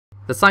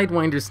The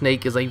Sidewinding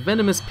snake is a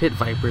venomous pit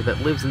viper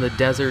that lives in the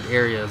desert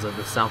areas of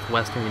the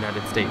southwestern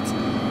United States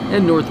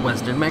and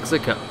northwestern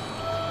Mexico.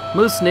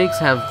 Most snakes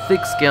have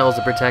thick scales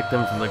to protect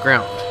them from the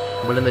ground,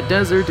 but in the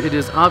desert it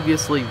is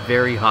obviously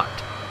very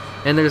hot,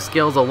 and their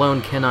scales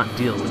alone cannot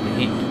deal with the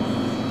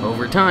heat.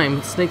 Over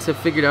time, snakes have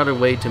figured out a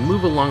way to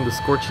move along the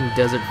scorching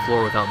desert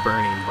floor without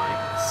burning by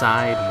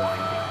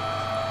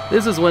sidewinding.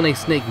 This is when a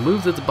snake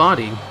moves its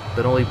body,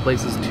 but only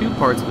places two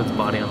parts of its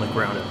body on the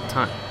ground at a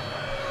time.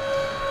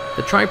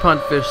 The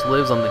tripod fish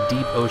lives on the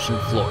deep ocean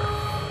floor,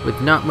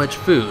 with not much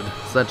food,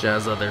 such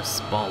as other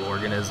small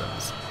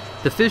organisms.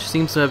 The fish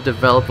seems to have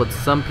developed what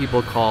some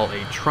people call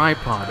a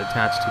tripod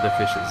attached to the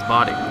fish's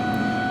body.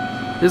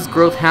 This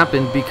growth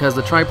happened because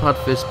the tripod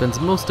fish spends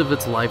most of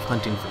its life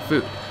hunting for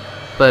food,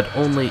 but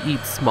only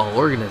eats small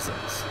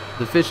organisms.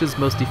 The fish's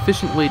most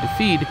efficient way to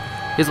feed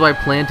is by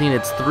planting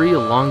its three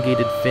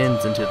elongated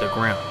fins into the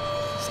ground,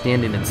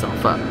 standing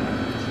itself up,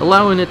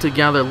 allowing it to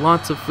gather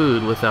lots of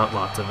food without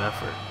lots of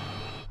effort.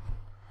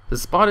 The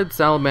spotted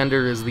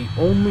salamander is the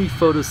only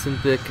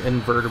photosynthetic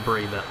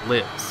invertebrate that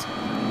lives.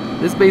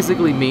 This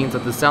basically means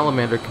that the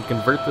salamander can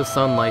convert the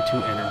sunlight to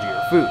energy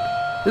or food.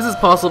 This is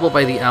possible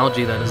by the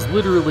algae that is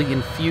literally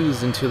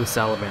infused into the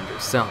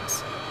salamander's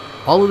cells.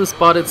 All of the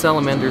spotted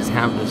salamanders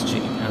have this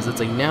gene, as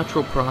it's a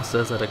natural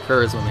process that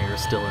occurs when they are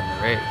still in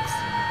their eggs.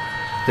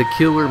 The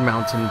killer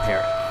mountain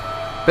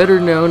parrot. Better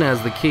known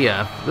as the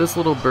Kia, this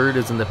little bird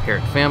is in the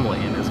parrot family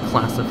and is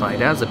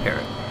classified as a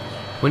parrot.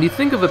 When you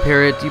think of a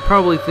parrot, you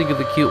probably think of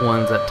the cute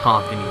ones that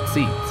talk and eat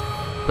seeds,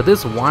 but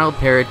this wild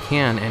parrot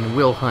can and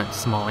will hunt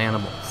small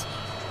animals.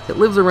 It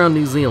lives around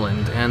New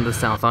Zealand and the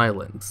South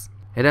Islands.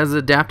 It has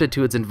adapted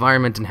to its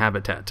environment and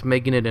habitat,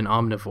 making it an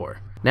omnivore.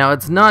 Now,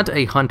 it's not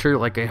a hunter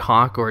like a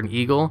hawk or an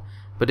eagle,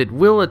 but it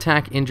will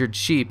attack injured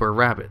sheep or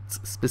rabbits,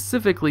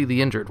 specifically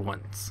the injured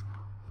ones.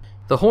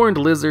 The horned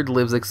lizard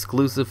lives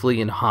exclusively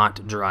in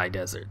hot, dry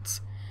deserts.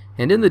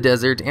 And in the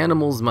desert,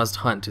 animals must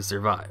hunt to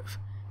survive.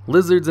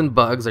 Lizards and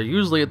bugs are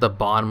usually at the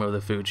bottom of the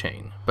food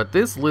chain, but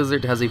this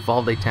lizard has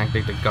evolved a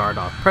tactic to guard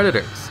off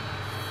predators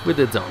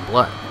with its own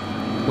blood.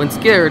 When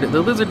scared,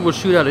 the lizard will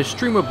shoot out a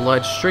stream of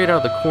blood straight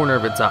out of the corner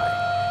of its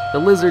eye. The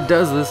lizard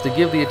does this to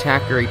give the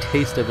attacker a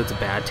taste of its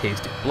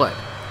bad-tasting blood,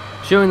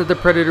 showing that the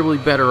predator will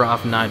be better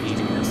off not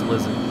eating this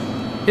lizard.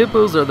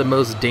 Hippos are the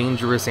most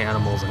dangerous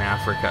animals in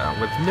Africa,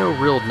 with no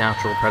real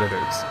natural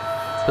predators,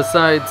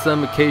 besides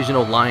some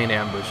occasional lion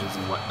ambushes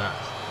and whatnot.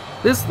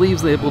 This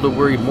leaves the hippo to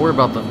worry more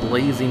about the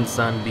blazing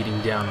sun beating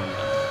down on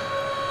them.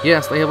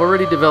 Yes, they have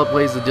already developed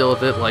ways to deal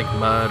with it, like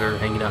mud or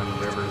hanging out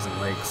in rivers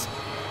and lakes,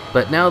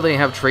 but now they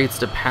have traits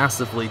to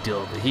passively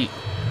deal with the heat.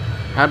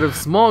 Out of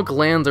small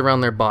glands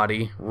around their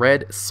body,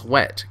 red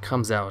sweat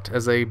comes out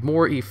as a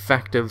more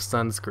effective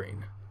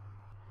sunscreen.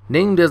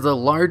 Named as the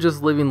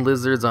largest living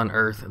lizards on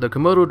Earth, the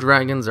Komodo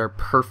dragons are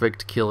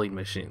perfect killing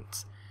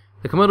machines.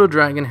 The Komodo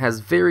dragon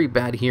has very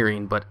bad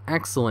hearing, but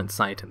excellent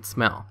sight and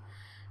smell.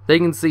 They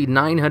can see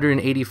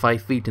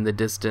 985 feet in the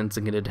distance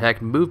and can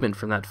detect movement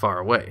from that far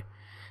away.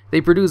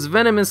 They produce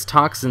venomous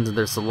toxins in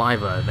their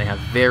saliva, and they have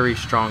very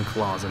strong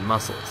claws and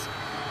muscles.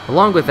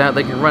 Along with that,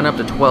 they can run up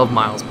to 12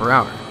 miles per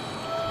hour.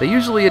 They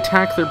usually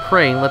attack their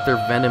prey and let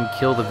their venom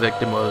kill the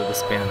victim over the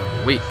span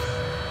of a week.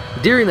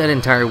 During that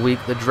entire week,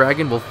 the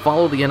dragon will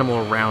follow the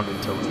animal around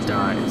until it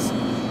dies.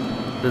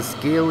 The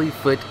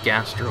scaly-foot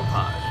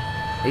Gastropod,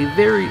 a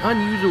very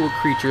unusual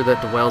creature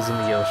that dwells in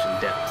the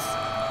ocean depths.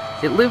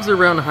 It lives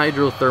around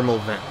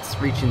hydrothermal vents,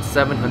 reaching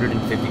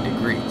 750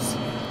 degrees.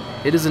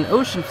 It is an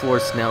ocean floor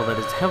snail that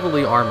is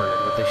heavily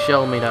armored with a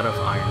shell made out of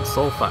iron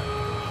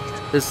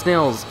sulfide. The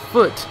snail's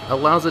foot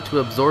allows it to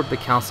absorb the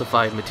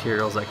calcified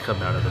materials that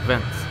come out of the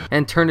vents,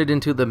 and turn it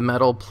into the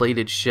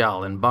metal-plated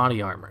shell and body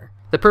armor,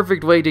 the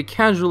perfect way to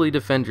casually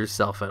defend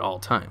yourself at all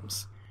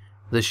times.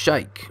 The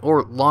Shrike,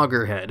 or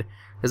Loggerhead,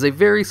 is a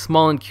very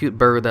small and cute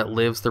bird that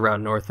lives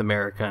throughout North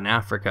America and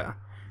Africa.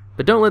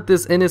 But don't let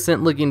this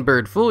innocent-looking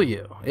bird fool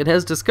you. It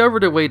has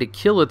discovered a way to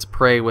kill its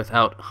prey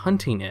without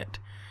hunting it.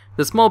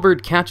 The small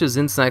bird catches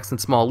insects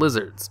and small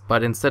lizards,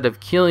 but instead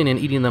of killing and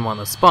eating them on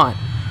the spot,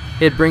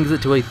 it brings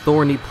it to a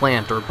thorny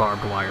plant or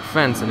barbed wire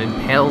fence and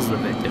impales the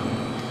victim,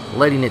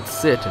 letting it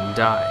sit and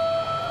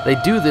die. They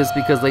do this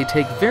because they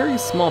take very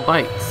small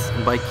bites,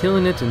 and by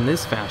killing it in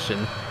this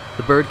fashion,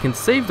 the bird can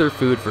save their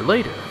food for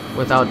later,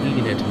 without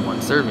eating it in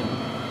one serving.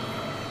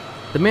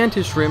 The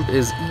Mantis Shrimp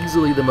is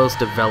easily the most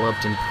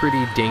developed and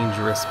pretty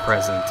dangerous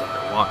presence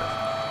underwater.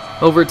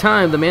 Over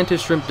time, the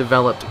Mantis Shrimp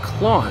developed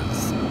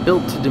claws,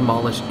 built to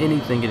demolish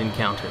anything it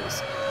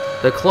encounters.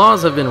 The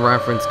claws have been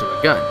referenced to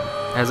a gun,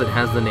 as it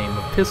has the name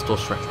of pistol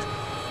shrimp.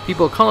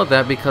 People call it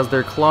that because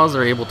their claws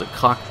are able to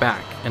cock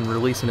back and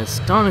release an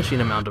astonishing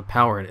amount of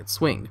power in its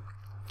swing.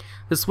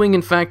 The swing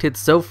in fact hits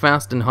so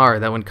fast and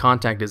hard that when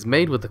contact is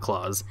made with the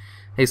claws,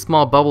 a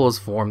small bubble is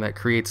formed that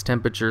creates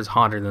temperatures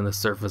hotter than the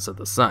surface of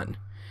the sun.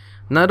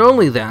 Not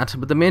only that,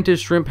 but the Mantis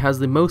Shrimp has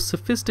the most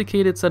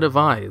sophisticated set of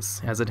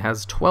eyes, as it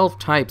has 12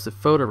 types of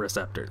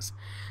photoreceptors,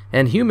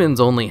 and humans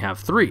only have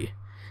 3.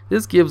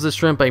 This gives the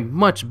shrimp a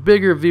much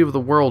bigger view of the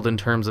world in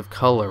terms of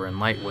color and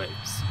light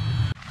waves.